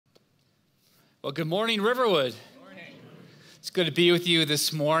Well, good morning, Riverwood. Good morning. It's good to be with you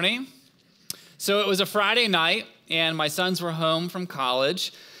this morning. So it was a Friday night, and my sons were home from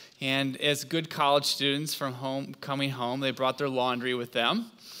college. And as good college students coming home, they brought their laundry with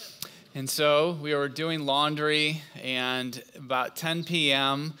them. And so we were doing laundry, and about 10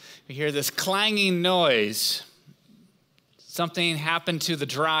 p.m., we hear this clanging noise. Something happened to the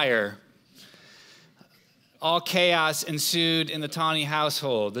dryer. All chaos ensued in the Tawney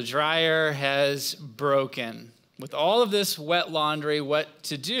household. The dryer has broken. With all of this wet laundry, what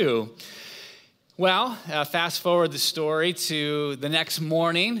to do? Well, fast forward the story to the next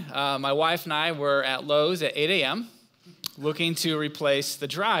morning. My wife and I were at Lowe's at 8 a.m. looking to replace the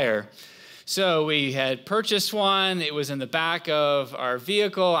dryer. So we had purchased one. It was in the back of our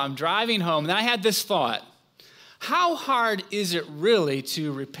vehicle. I'm driving home, and I had this thought. How hard is it really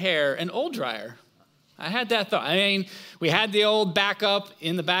to repair an old dryer? I had that thought. I mean, we had the old backup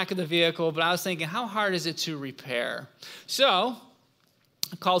in the back of the vehicle, but I was thinking, how hard is it to repair? So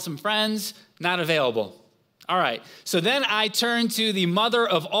I called some friends, not available. All right. So then I turned to the mother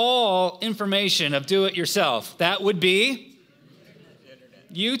of all information of do-it-yourself. That would be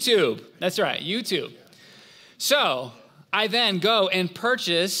YouTube. That's right, YouTube. So I then go and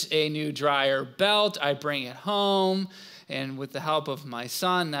purchase a new dryer belt. I bring it home. And with the help of my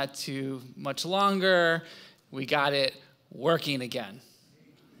son, not too much longer, we got it working again.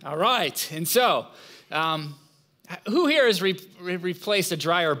 All right. And so, who here has replaced a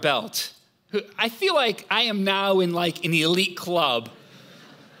dryer belt? I feel like I am now in like an elite club.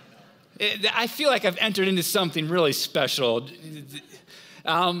 I feel like I've entered into something really special.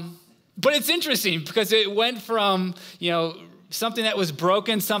 But it's interesting because it went from, something that was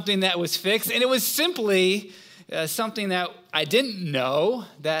broken, something that was fixed, and it was simply something that I didn't know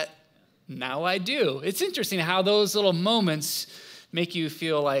that now I do. It's interesting how those little moments make you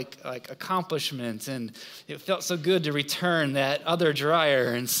feel like accomplishments, and it felt so good to return that other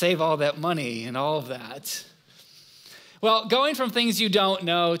dryer and save all that money and all of that. Well, going from things you don't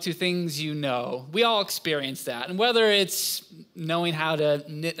know to things you know, we all experience that. And whether it's knowing how to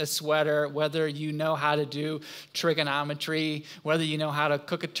knit a sweater, whether you know how to do trigonometry, whether you know how to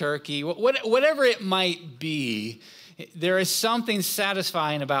cook a turkey, whatever it might be, there is something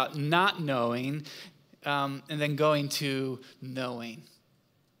satisfying about not knowing and then going to knowing.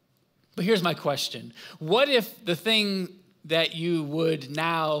 But here's my question. What if the thing that you would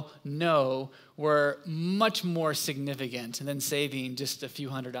now know were much more significant than saving just a few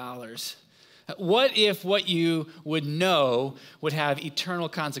 $100s? What if what you would know would have eternal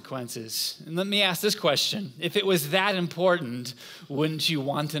consequences? And let me ask this question. If it was that important, wouldn't you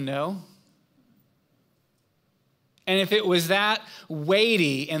want to know? And if it was that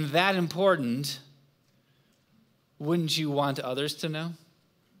weighty and that important, wouldn't you want others to know?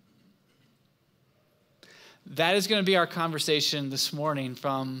 That is going to be our conversation this morning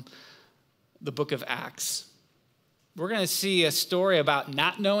from the book of Acts. We're going to see a story about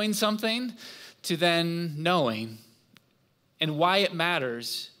not knowing something to then knowing, and why it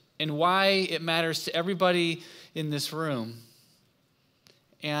matters, and why it matters to everybody in this room.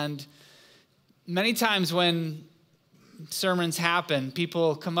 And many times when sermons happen,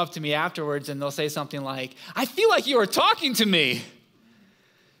 people come up to me afterwards and they'll say something like, I feel like you were talking to me.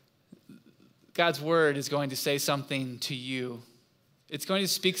 God's word is going to say something to you. It's going to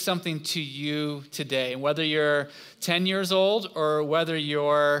speak something to you today. And whether you're 10 years old or whether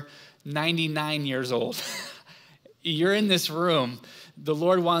you're 99 years old, you're in this room. The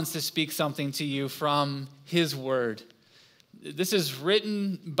Lord wants to speak something to you from his word. This is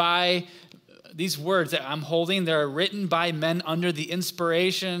written by, these words that I'm holding, they're written by men under the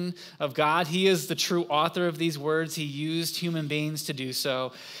inspiration of God. He is the true author of these words. He used human beings to do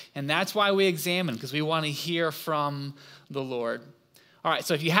so. And that's why we examine, because we want to hear from the Lord. All right,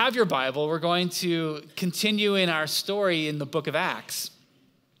 so if you have your Bible, we're going to continue in our story in the book of Acts.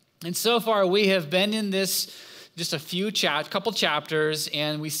 And so far, we have been in this just a couple chapters,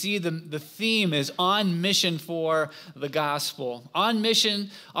 and we see the theme is on mission for the gospel. On mission.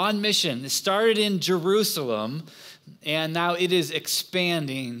 It started in Jerusalem, and now it is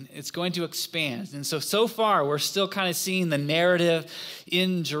expanding. It's going to expand. And so far, we're still kind of seeing the narrative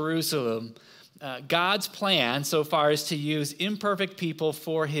in Jerusalem. God's plan so far is to use imperfect people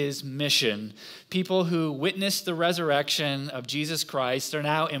for his mission. People who witnessed the resurrection of Jesus Christ are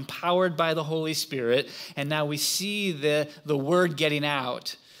now empowered by the Holy Spirit, and now we see the word getting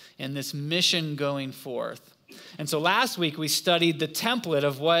out and this mission going forth. And so last week we studied the template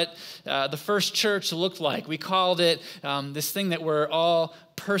of what the first church looked like. We called it this thing that we're all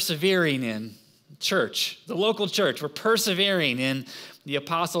persevering in. church, the local church. We're persevering in the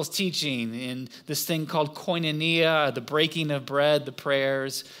apostles' teaching, in this thing called koinonia, the breaking of bread, the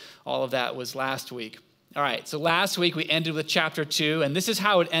prayers. All of that was last week. All right, so last week we ended with chapter 2, and this is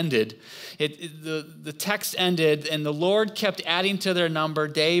how it ended. The text ended, and the Lord kept adding to their number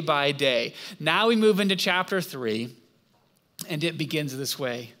day by day. Now we move into chapter 3, and it begins this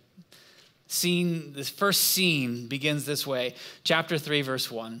way. This first scene begins this way. Chapter 3, verse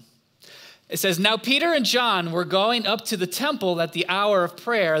 1. It says, "Now Peter and John were going up to the temple at the hour of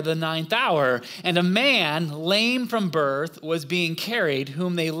prayer, the 9th hour, and a man, lame from birth, was being carried,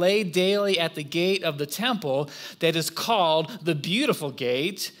 whom they laid daily at the gate of the temple that is called the Beautiful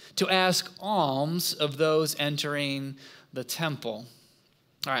Gate, to ask alms of those entering the temple."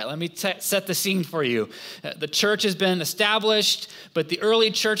 All right, let me set the scene for you. The church has been established, but the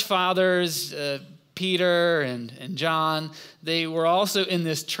early church fathers, Peter and John, they were also in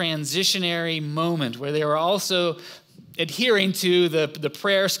this transitionary moment where they were also adhering to the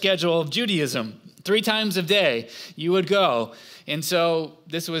prayer schedule of Judaism. 3 times a day you would go. And so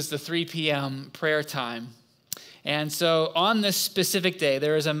this was the 3 p.m. prayer time. And so on this specific day,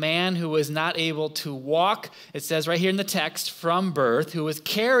 there is a man who was not able to walk, it says right here in the text, from birth, who was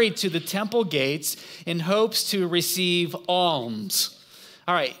carried to the temple gates in hopes to receive alms.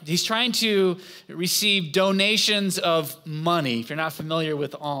 All right, he's trying to receive donations of money, if you're not familiar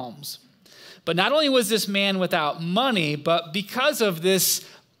with alms. But not only was this man without money, but because of this,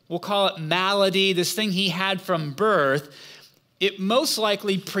 we'll call it malady, this thing he had from birth, it most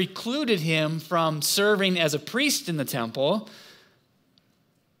likely precluded him from serving as a priest in the temple,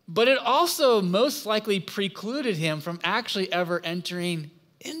 but it also most likely precluded him from actually ever entering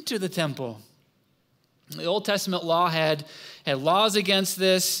into the temple. The Old Testament law had laws against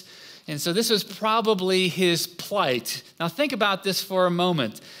this, and so this was probably his plight. Now think about this for a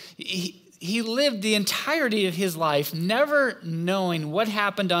moment. He lived the entirety of his life never knowing what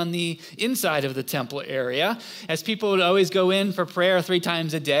happened on the inside of the temple area. As people would always go in for prayer 3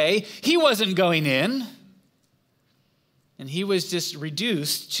 times a day, he wasn't going in. And he was just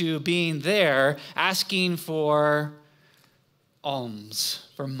reduced to being there asking for alms,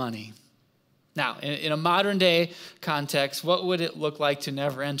 for money. Now, in a modern day context, what would it look like to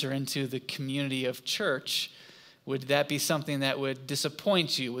never enter into the community of church? Would that be something that would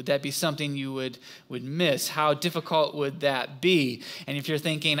disappoint you? Would that be something you would miss? How difficult would that be? And if you're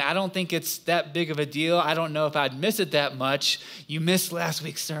thinking, I don't think it's that big of a deal, I don't know if I'd miss it that much, you missed last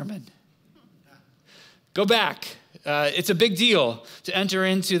week's sermon. Go back. It's a big deal to enter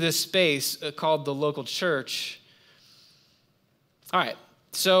into this space called the local church. All right.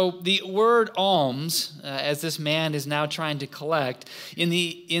 So the word alms, as this man is now trying to collect, in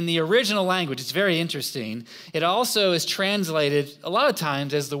the original language, it's very interesting. It also is translated a lot of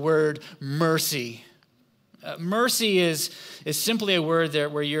times as the word mercy. Mercy is simply a word there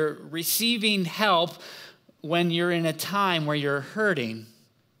where you're receiving help when you're in a time where you're hurting.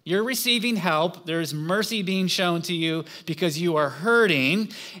 You're receiving help. There's mercy being shown to you because you are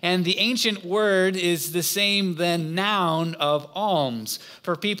hurting. And the ancient word is the same then noun of alms.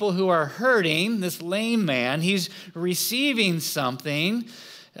 For people who are hurting, this lame man, he's receiving something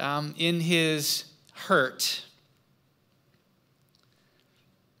in his hurt.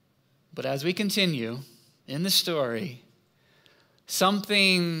 But as we continue in the story,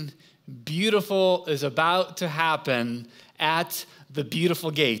 something beautiful is about to happen at the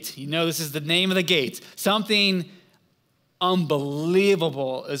Beautiful Gate. You know, this is the name of the gate. Something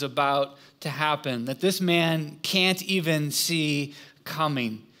unbelievable is about to happen that this man can't even see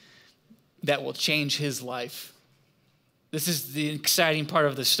coming that will change his life. This is the exciting part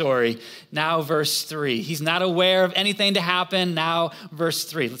of the story. Now, verse 3. He's not aware of anything to happen. Now, verse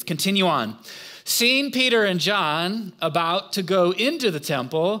 3. Let's continue on. Seeing Peter and John about to go into the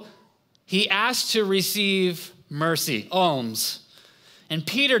temple, he asked to receive mercy, alms. And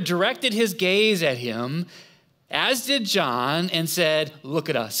Peter directed his gaze at him, as did John, and said, "Look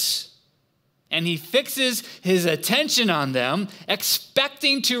at us." And he fixes his attention on them,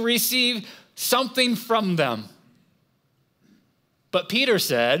 expecting to receive something from them. But Peter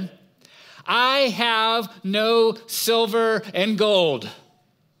said, "I have no silver and gold."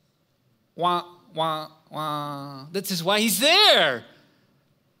 Wah, wah, wah. This is why he's there.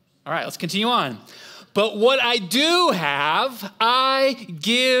 All right, let's continue on. "But what I do have, I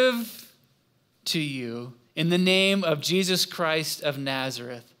give to you in the name of Jesus Christ of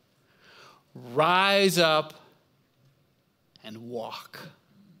Nazareth. Rise up and walk."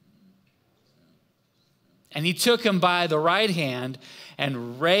 And he took him by the right hand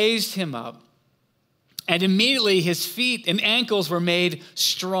and raised him up. And immediately his feet and ankles were made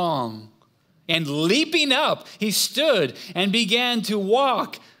strong. And leaping up, he stood and began to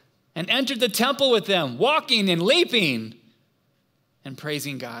walk and entered the temple with them, walking and leaping and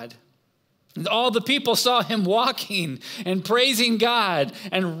praising God. And all the people saw him walking and praising God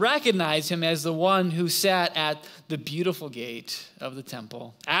and recognized him as the one who sat at the beautiful gate of the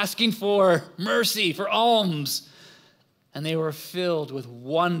temple, asking for mercy, for alms. And they were filled with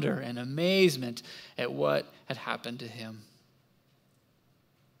wonder and amazement at what had happened to him.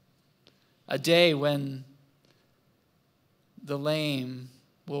 A day when the lame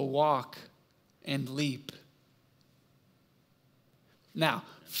will walk and leap. Now,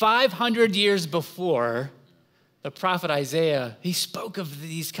 500 years before, the prophet Isaiah, he spoke of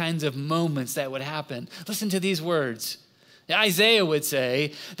these kinds of moments that would happen. Listen to these words. Isaiah would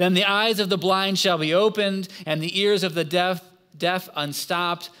say, "Then the eyes of the blind shall be opened, and the ears of the deaf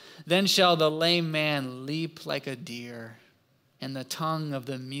unstopped. Then shall the lame man leap like a deer, and the tongue of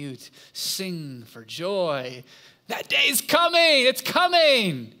the mute sing for joy." That day's coming. It's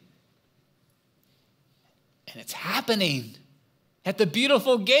coming. And it's happening. At the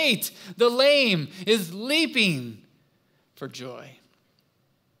beautiful gate, the lame is leaping for joy.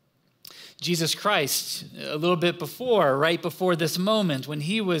 Jesus Christ, a little bit before, right before this moment when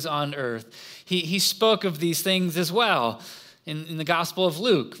he was on earth, he spoke of these things as well. In the Gospel of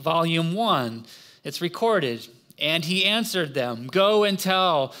Luke, volume 1, it's recorded. And he answered them, "Go and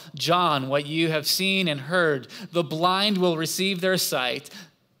tell John what you have seen and heard. The blind will receive their sight.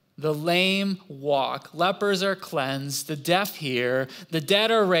 The lame walk, lepers are cleansed, the deaf hear, the dead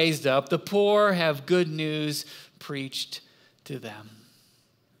are raised up, the poor have good news preached to them."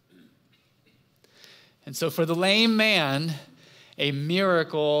 And so for the lame man, a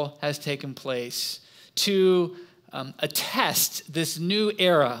miracle has taken place to attest this new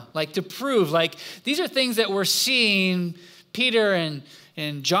era, like to prove, like these are things that we're seeing Peter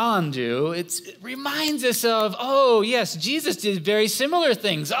and John do. It reminds us of, oh, yes, Jesus did very similar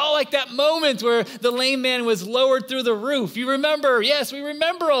things. Oh, like that moment where the lame man was lowered through the roof. You remember? Yes, we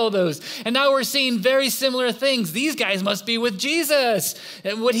remember all those. And now we're seeing very similar things. These guys must be with Jesus.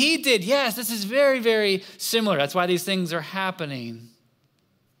 And what he did, yes, this is very, very similar. That's why these things are happening.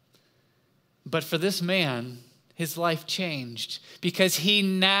 But for this man, his life changed because he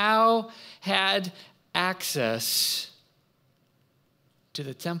now had access to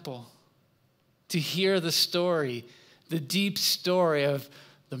the temple, to hear the story, the deep story of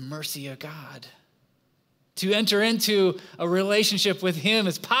the mercy of God. To enter into a relationship with him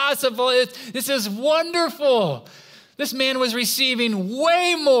is possible. This is wonderful. This man was receiving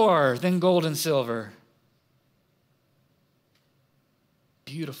way more than gold and silver.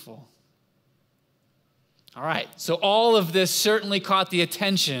 Beautiful. All right, so all of this certainly caught the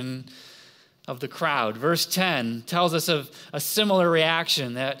attention of the crowd. Verse 10 tells us of a similar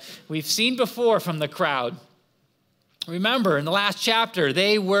reaction that we've seen before from the crowd. Remember, in the last chapter,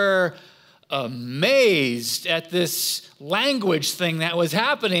 they were amazed at this language thing that was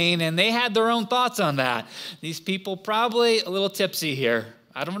happening, and they had their own thoughts on that. These people probably a little tipsy here.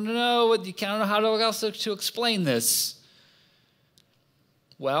 I don't know how else to explain this.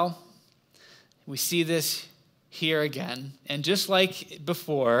 Well, we see this here again. And just like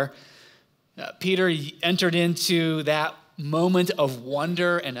before, Peter entered into that moment of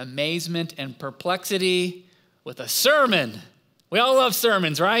wonder and amazement and perplexity with a sermon. We all love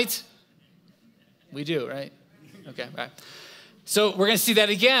sermons, right? We do, right? Okay, right. So we're going to see that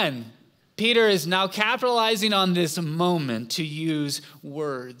again. Peter is now capitalizing on this moment to use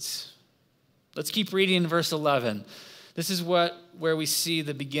words. Let's keep reading in verse 11. This is where we see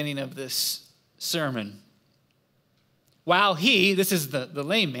the beginning of this sermon. While this is the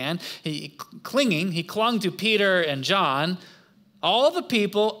lame man, he clung to Peter and John, all the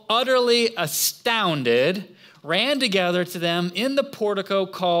people, utterly astounded, ran together to them in the portico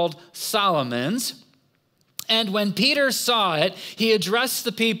called Solomon's. And when Peter saw it, he addressed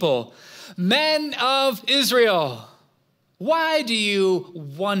the people, "Men of Israel, why do you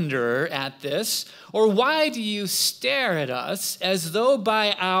wonder at this? Or why do you stare at us as though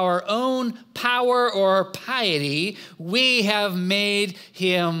by our own power or piety we have made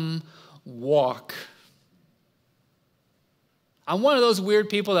him walk?" I'm one of those weird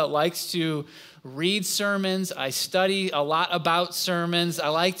people that likes to read sermons. I study a lot about sermons.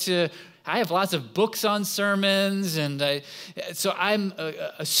 I have lots of books on sermons, and so I'm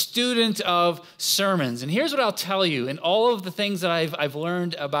a student of sermons. And here's what I'll tell you, in all of the things that I've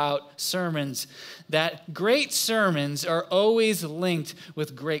learned about sermons, that great sermons are always linked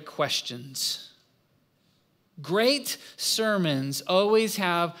with great questions. Great sermons always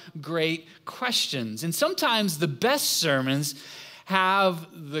have great questions. And sometimes the best sermons have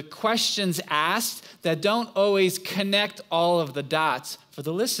the questions asked that don't always connect all of the dots for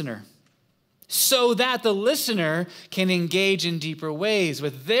the listener, so that the listener can engage in deeper ways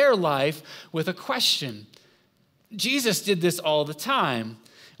with their life with a question. Jesus did this all the time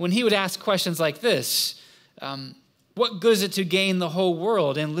when he would ask questions like this. What good is it to gain the whole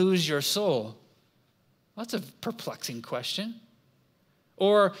world and lose your soul? Well, that's a perplexing question.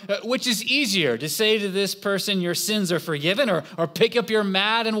 Or which is easier, to say to this person your sins are forgiven, or pick up your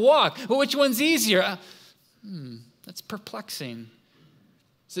mat and walk? Well, which one's easier? That's perplexing.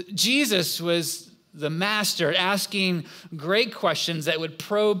 So Jesus was the master at asking great questions that would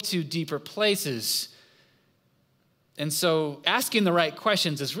probe to deeper places. And so asking the right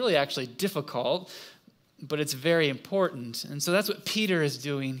questions is really actually difficult, but it's very important. And so that's what Peter is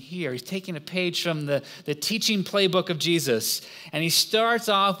doing here. He's taking a page from the teaching playbook of Jesus, and he starts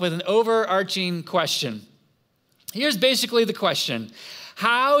off with an overarching question. Here's basically the question.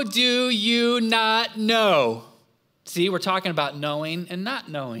 How do you not know? See, we're talking about knowing and not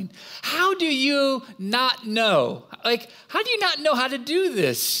knowing. How do you not know? How do you not know how to do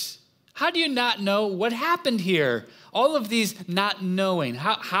this? How do you not know what happened here? All of these not knowing.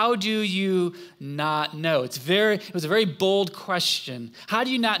 How do you not know? It was a very bold question. How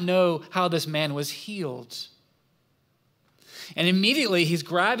do you not know how this man was healed? And immediately he's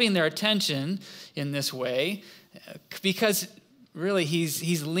grabbing their attention in this way because really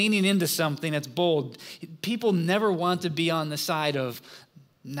he's leaning into something that's bold. People never want to be on the side of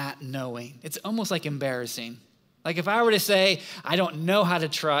not knowing. It's almost like embarrassing. Like if I were to say, I don't know how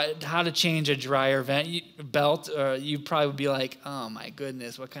to change a dryer belt, you'd probably be like, oh my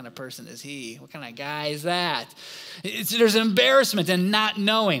goodness, what kind of person is he? What kind of guy is that? There's embarrassment in not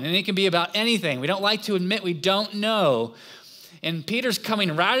knowing, and it can be about anything. We don't like to admit we don't know. And Peter's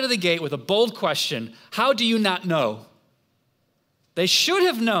coming right out of the gate with a bold question. How do you not know? They should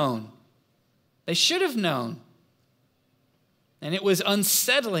have known. They should have known. And it was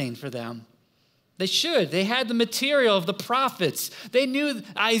unsettling for them. They should. They had the material of the prophets. They knew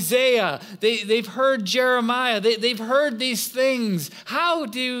Isaiah. They've heard Jeremiah. They've heard these things. How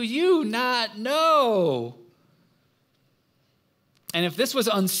do you not know? And if this was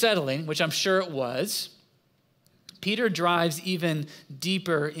unsettling, which I'm sure it was, Peter drives even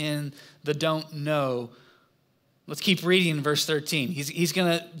deeper in the don't know. Let's keep reading in verse 13. He's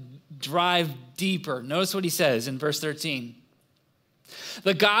going to drive deeper. Notice what he says in verse 13.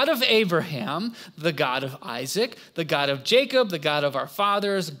 The God of Abraham, the God of Isaac, the God of Jacob, the God of our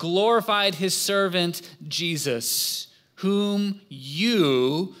fathers, glorified his servant Jesus, whom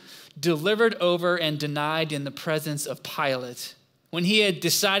you delivered over and denied in the presence of Pilate, when he had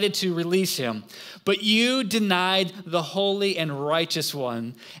decided to release him. But you denied the holy and righteous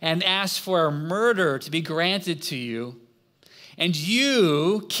one and asked for a murder to be granted to you. And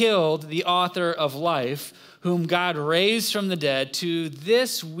you killed the author of life, whom God raised from the dead. To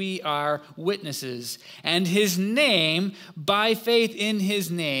this we are witnesses. And his name, by faith in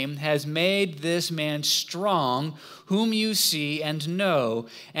his name, has made this man strong, whom you see and know.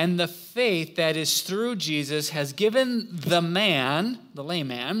 And the faith that is through Jesus has given the man, the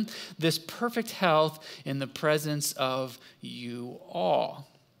layman, this perfect health in the presence of you all.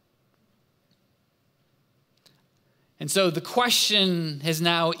 And so the question has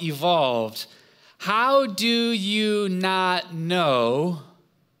now evolved. How do you not know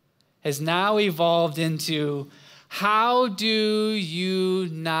has now evolved into how do you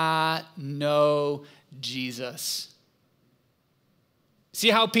not know Jesus? See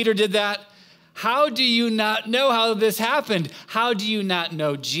how Peter did that? How do you not know how this happened? How do you not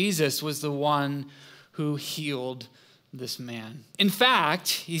know Jesus was the one who healed this man? In fact,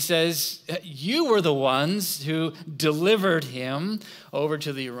 he says, you were the ones who delivered him over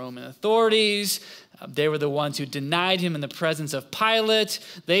to the Roman authorities. They were the ones who denied him in the presence of Pilate.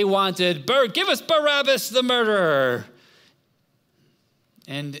 They wanted, give us Barabbas the murderer.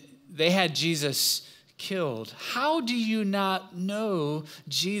 And they had Jesus killed. How do you not know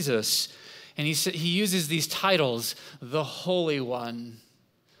Jesus? And he uses these titles, the Holy One,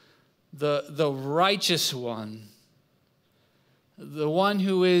 the Righteous One, the one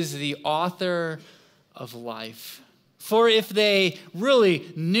who is the author of life. For if they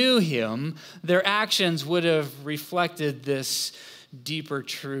really knew him, their actions would have reflected this deeper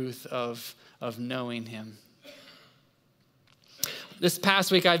truth of knowing him. This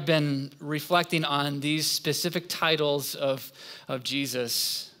past week, I've been reflecting on these specific titles of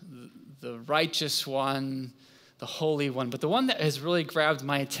Jesus, the Righteous One, the Holy One. But the one that has really grabbed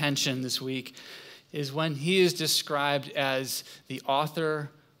my attention this week is when he is described as the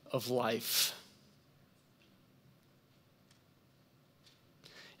author of life.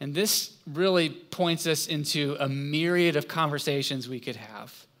 And this really points us into a myriad of conversations we could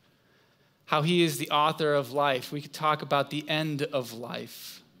have. How he is the author of life. We could talk about the end of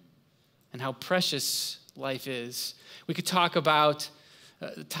life and how precious life is. We could talk about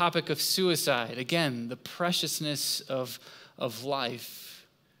the topic of suicide. Again, the preciousness of life.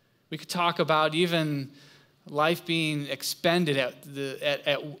 We could talk about even life being expended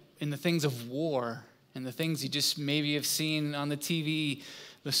in the things of war and the things you just maybe have seen on the TV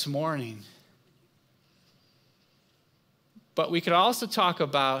this morning. But we could also talk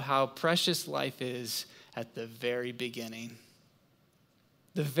about how precious life is at the very beginning.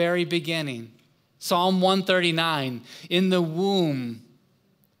 The very beginning. Psalm 139, in the womb,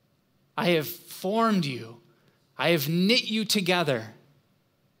 I have formed you. I have knit you together.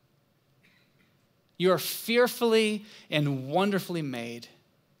 You are fearfully and wonderfully made.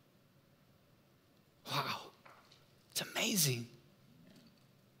 Wow, it's amazing.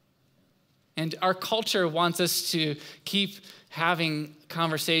 And our culture wants us to keep having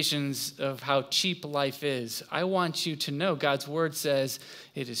conversations of how cheap life is. I want you to know God's word says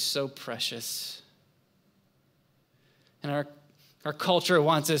it is so precious. And our culture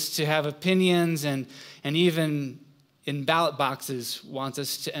wants us to have opinions and even in ballot boxes wants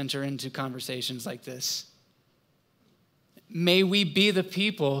us to enter into conversations like this. May we be the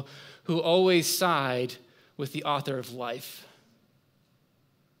people who always side with the author of life.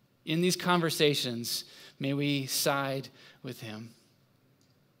 In these conversations, may we side with him.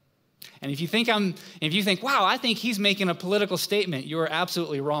 And if you think, wow, I think he's making a political statement, you are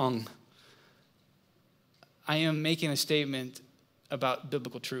absolutely wrong. I am making a statement about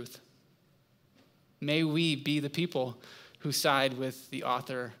biblical truth. May we be the people who side with the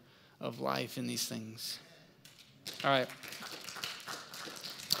author of life in these things. All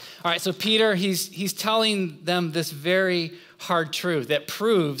right, so Peter, he's telling them this very hard truth that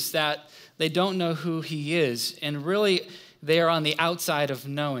proves that they don't know who he is. And really, they are on the outside of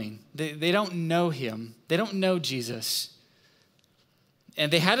knowing. They don't know him. They don't know Jesus.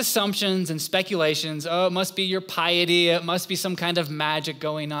 And they had assumptions and speculations. Oh, it must be your piety. It must be some kind of magic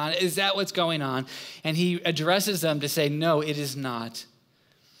going on. Is that what's going on? And he addresses them to say, no, it is not.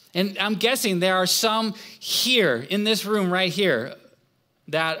 And I'm guessing there are some here in this room right here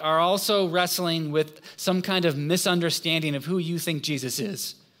that are also wrestling with some kind of misunderstanding of who you think Jesus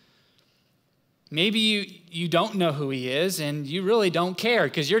is. Maybe you don't know who he is and you really don't care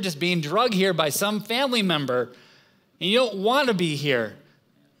because you're just being drugged here by some family member and you don't want to be here.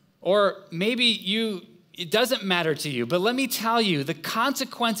 Or maybe it doesn't matter to you. But let me tell you, the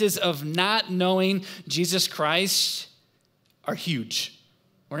consequences of not knowing Jesus Christ are huge.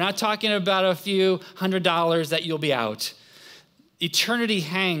 We're not talking about a few $100 that you'll be out. Eternity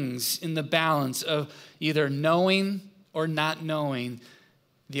hangs in the balance of either knowing or not knowing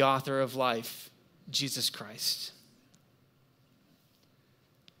the author of life, Jesus Christ.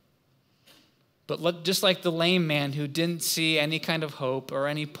 But just like the lame man who didn't see any kind of hope or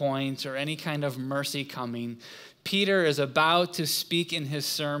any point or any kind of mercy coming, Peter is about to speak in his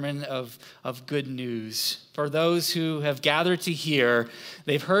sermon of good news. For those who have gathered to hear,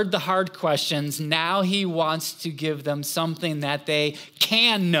 they've heard the hard questions. Now he wants to give them something that they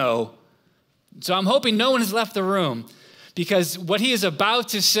can know. So I'm hoping no one has left the room because what he is about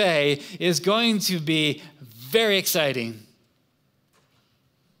to say is going to be very exciting.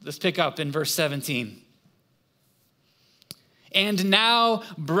 Let's pick up in verse 17. And now,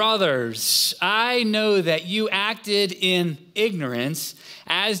 brothers, I know that you acted in ignorance,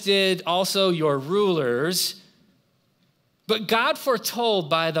 as did also your rulers. But God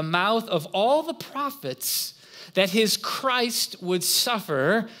foretold by the mouth of all the prophets that his Christ would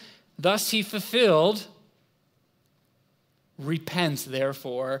suffer. Thus he fulfilled. Repent,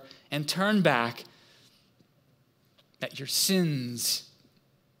 therefore, and turn back, that your sins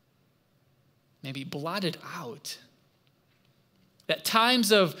may be blotted out, that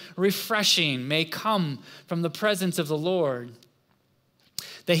times of refreshing may come from the presence of the Lord,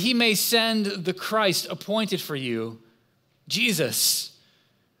 that he may send the Christ appointed for you, Jesus,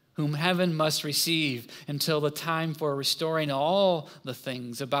 whom heaven must receive until the time for restoring all the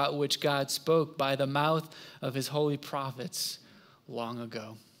things about which God spoke by the mouth of his holy prophets long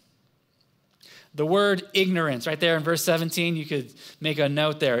ago. The word ignorance, right there in verse 17, you could make a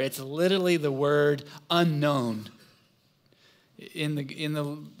note there. It's literally the word unknown. In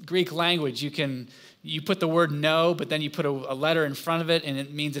the Greek language, you put the word know, but then you put a letter in front of it, and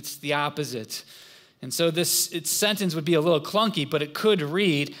it means it's the opposite. And so its sentence would be a little clunky, but it could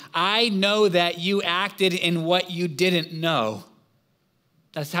read, I know that you acted in what you didn't know.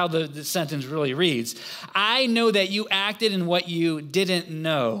 That's how the sentence really reads. I know that you acted in what you didn't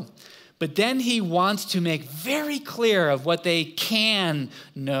know. But then he wants to make very clear of what they can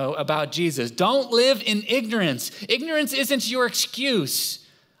know about Jesus. Don't live in ignorance. Ignorance isn't your excuse.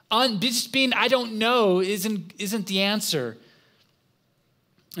 Just being I don't know isn't the answer.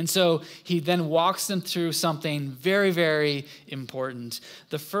 And so he then walks them through something very, very important.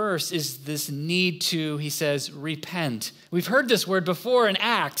 The first is this need to, he says, repent. We've heard this word before in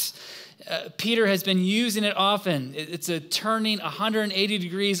Acts. Peter has been using it often. It's a turning 180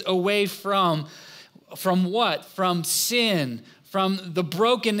 degrees away from what? From sin, from the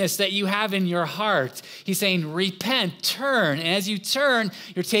brokenness that you have in your heart. He's saying, repent, turn. And as you turn,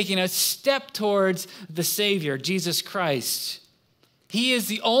 you're taking a step towards the Savior, Jesus Christ. He is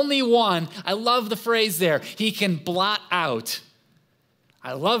the only one, I love the phrase there, he can blot out.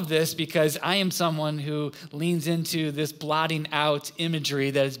 I love this because I am someone who leans into this blotting out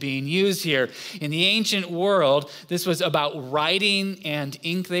imagery that is being used here. In the ancient world, this was about writing and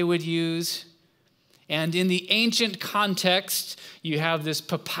ink they would use. And in the ancient context, you have this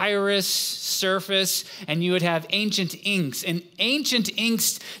papyrus surface, and you would have ancient inks. And ancient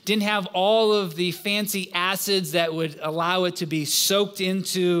inks didn't have all of the fancy acids that would allow it to be soaked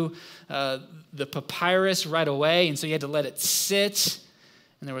into the papyrus right away. And so you had to let it sit.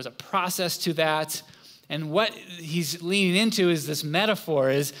 And there was a process to that. And what he's leaning into is this metaphor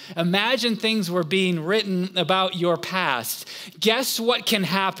is imagine things were being written about your past. Guess what can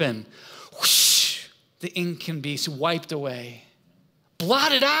happen? Whoosh, the ink can be wiped away.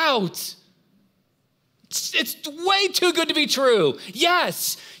 Blot it out. It's way too good to be true.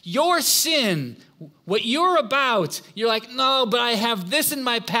 Yes, your sin, what you're about, you're like, no, but I have this in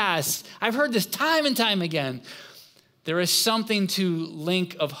my past. I've heard this time and time again. There is something to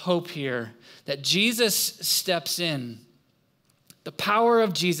link of hope here, that Jesus steps in. The power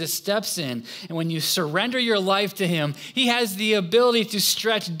of Jesus steps in, and when you surrender your life to him, he has the ability to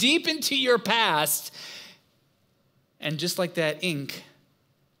stretch deep into your past, and just like that ink,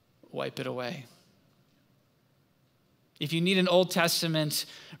 wipe it away. If you need an Old Testament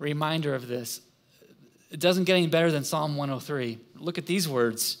reminder of this, it doesn't get any better than Psalm 103. Look at these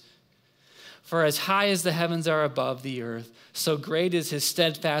words. For as high as the heavens are above the earth, so great is his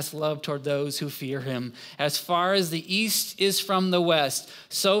steadfast love toward those who fear him. As far as the east is from the west,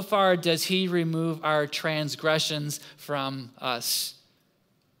 so far does he remove our transgressions from us.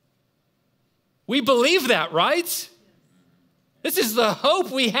 We believe that, right? This is the hope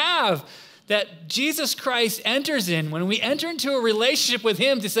we have that Jesus Christ enters in. When we enter into a relationship with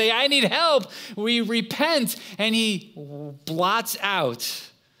him to say, I need help, we repent, and he blots out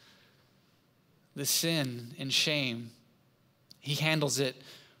the sin and shame. He handles it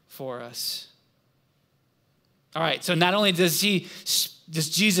for us. All right, so not only does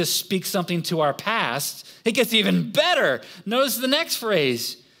Jesus speak something to our past, it gets even better. Notice the next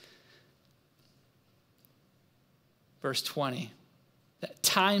phrase. Verse 20. That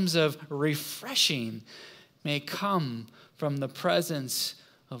times of refreshing may come from the presence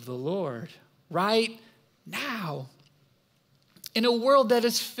of the Lord right now. In a world that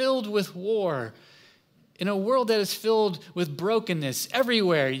is filled with war, in a world that is filled with brokenness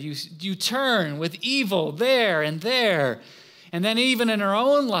everywhere, you turn with evil there. And then even in our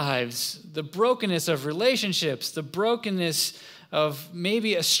own lives, the brokenness of relationships, the brokenness of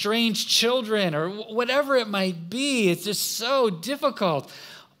maybe estranged children or whatever it might be, it's just so difficult.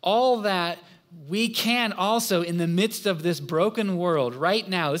 All that we can also, in the midst of this broken world right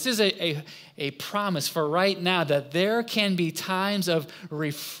now, this is a promise for right now that there can be times of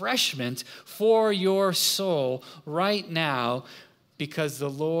refreshment for your soul right now because the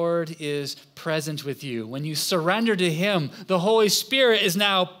Lord is present with you. When you surrender to him, the Holy Spirit is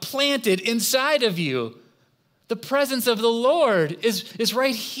now planted inside of you. The presence of the Lord is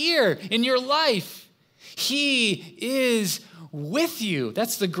right here in your life. He is with you.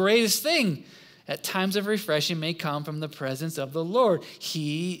 That's the greatest thing. At times of refreshing may come from the presence of the Lord.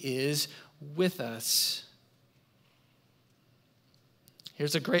 He is with us.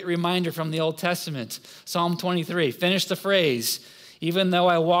 Here's a great reminder from the Old Testament. Psalm 23. Finish the phrase. Even though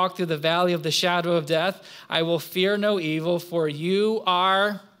I walk through the valley of the shadow of death, I will fear no evil, for you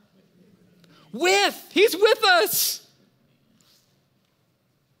are He's with us.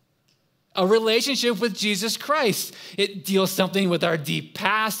 A relationship with Jesus Christ. It deals something with our deep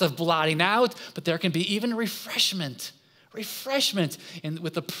past of blotting out, but there can be even refreshment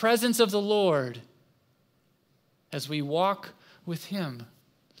with the presence of the Lord as we walk with him.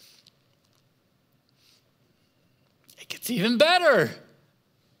 It gets even better.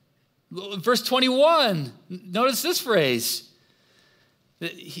 Verse 21, notice this phrase.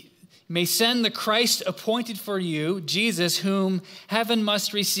 that he may send the Christ appointed for you, Jesus, whom heaven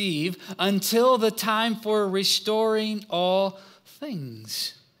must receive, until the time for restoring all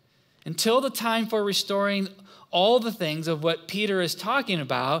things. Until the time for restoring all the things of what Peter is talking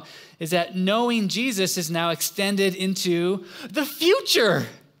about is that knowing Jesus is now extended into the future.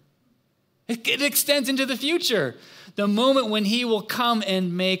 It extends into the future. The moment when he will come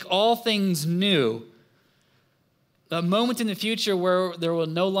and make all things new. A moment in the future where there will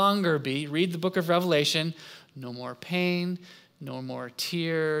no longer be, read the book of Revelation, no more pain, no more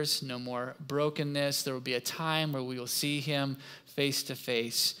tears, no more brokenness. There will be a time where we will see him face to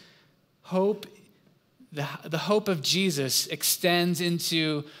face. Hope, the hope of Jesus extends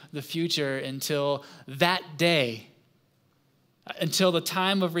into the future until that day, until the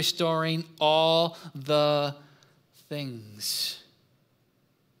time of restoring all the things.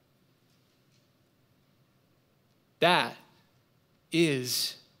 That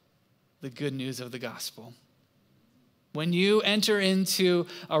is the good news of the gospel. When you enter into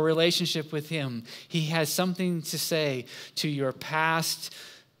a relationship with him, he has something to say to your past,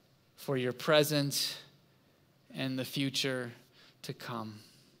 for your present, and the future to come.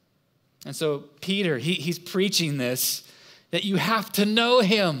 And so Peter, he's preaching this, that you have to know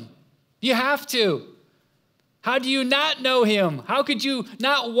him. You have to. How do you not know him? How could you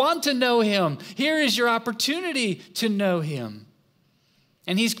not want to know him? Here is your opportunity to know him.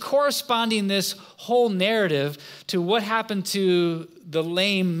 And he's corresponding this whole narrative to what happened to the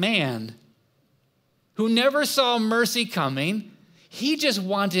lame man who never saw mercy coming. He just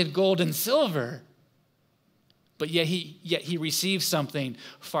wanted gold and silver. But yet he received something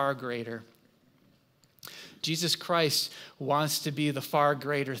far greater. Jesus Christ wants to be the far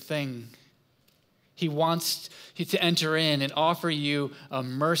greater thing. He wants to enter in and offer you a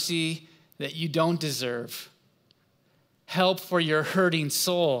mercy that you don't deserve. Help for your hurting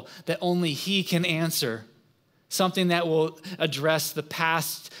soul that only he can answer. Something that will address the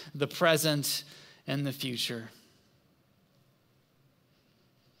past, the present, and the future.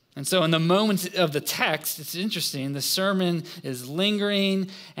 And so in the moment of the text, it's interesting, the sermon is lingering,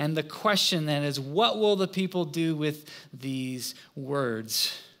 and the question then is, what will the people do with these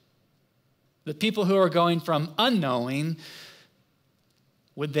words? The people who are going from unknowing,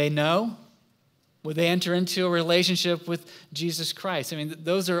 would they know? Would they enter into a relationship with Jesus Christ? I mean,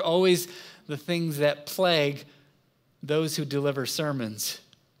 those are always the things that plague those who deliver sermons.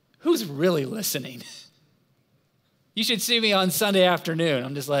 Who's really listening? You should see me on Sunday afternoon.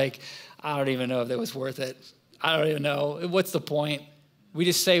 I'm just like, I don't even know if that was worth it. I don't even know. What's the point? We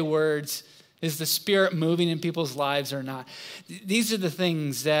just say words. Is the Spirit moving in people's lives or not? These are the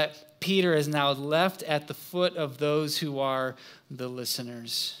things that Peter has now left at the foot of those who are the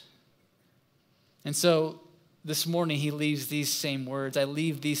listeners. And so this morning he leaves these same words. I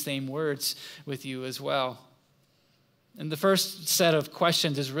leave these same words with you as well. And the first set of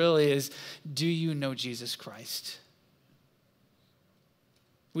questions is, do you know Jesus Christ?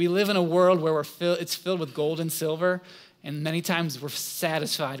 We live in a world where it's filled with gold and silver, and many times we're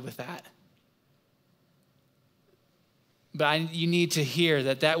satisfied with that. But you need to hear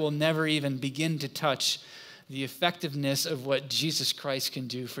that will never even begin to touch the effectiveness of what Jesus Christ can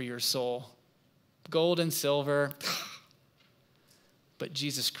do for your soul. Gold and silver, but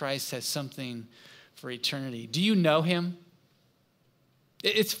Jesus Christ has something for eternity. Do you know him?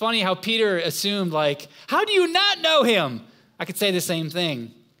 It's funny how Peter assumed, how do you not know him? I could say the same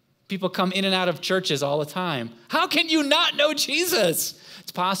thing. People come in and out of churches all the time. How can you not know Jesus?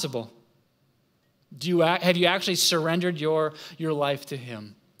 It's possible. Have you actually surrendered your life to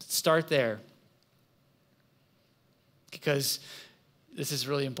him? Start there. Because this is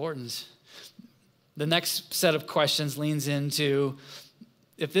really important. The next set of questions leans into,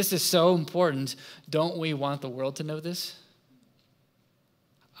 if this is so important, don't we want the world to know this?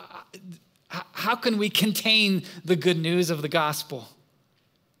 How can we contain the good news of the gospel?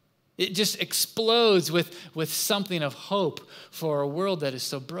 It just explodes with something of hope for a world that is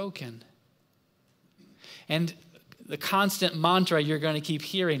so broken. And the constant mantra you're going to keep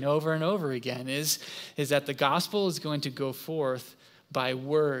hearing over and over again is that the gospel is going to go forth by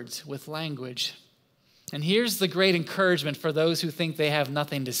words, with language. And here's the great encouragement for those who think they have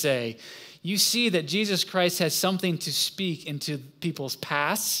nothing to say. You see that Jesus Christ has something to speak into people's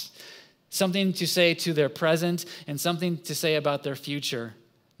past, something to say to their present, and something to say about their future.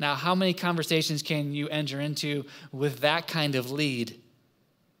 Now, how many conversations can you enter into with that kind of lead?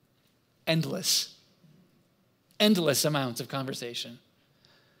 Endless amounts of conversation.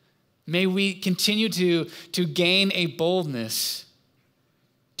 May we continue to gain a boldness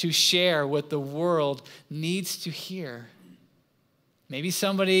to share what the world needs to hear. Maybe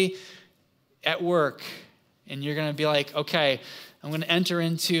somebody at work, and you're going to be like, okay, I'm going to enter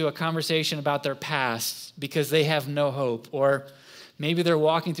into a conversation about their past because they have no hope. Or maybe they're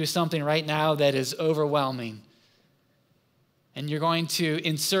walking through something right now that is overwhelming. And you're going to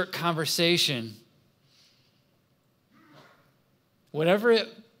insert conversation. Wherever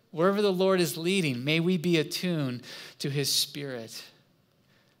the Lord is leading, may we be attuned to his Spirit.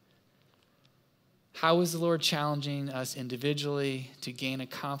 How is the Lord challenging us individually to gain a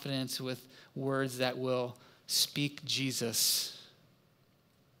confidence with words that will speak Jesus?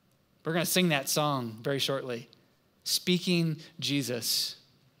 We're going to sing that song very shortly. Speaking Jesus.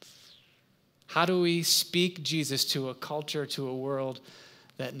 How do we speak Jesus to a culture, to a world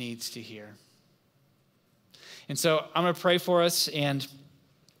that needs to hear? And so I'm going to pray for us. And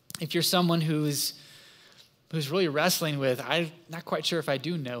if you're someone who's really wrestling with, I'm not quite sure if I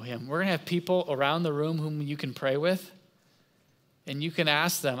do know him, we're going to have people around the room whom you can pray with. And you can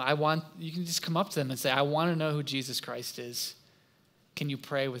ask them, you can just come up to them and say, I want to know who Jesus Christ is. Can you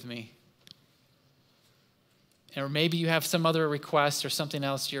pray with me? Or maybe you have some other request or something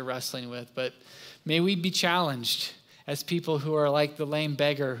else you're wrestling with, but may we be challenged as people who are like the lame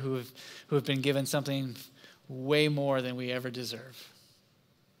beggar who have been given something way more than we ever deserve.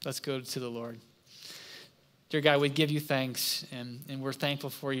 Let's go to the Lord. Dear God, we give you thanks, and we're thankful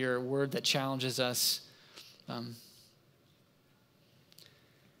for your word that challenges us.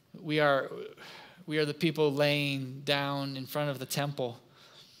 We are the people laying down in front of the temple,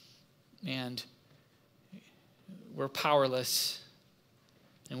 and we're powerless,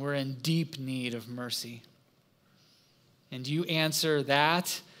 and we're in deep need of mercy. And you answer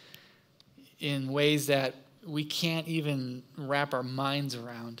that in ways that we can't even wrap our minds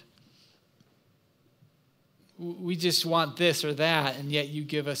around. We just want this or that, and yet you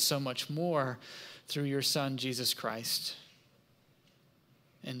give us so much more through your Son, Jesus Christ.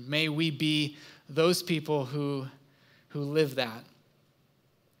 And may we be those people who live that,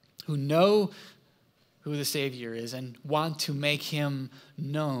 who know who the Savior is and want to make him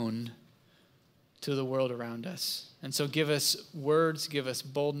known to the world around us. And so give us words, give us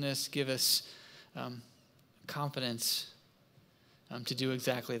boldness, give us confidence to do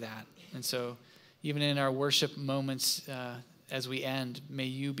exactly that. And so even in our worship moments as we end, may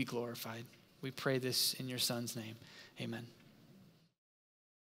you be glorified. We pray this in your Son's name. Amen.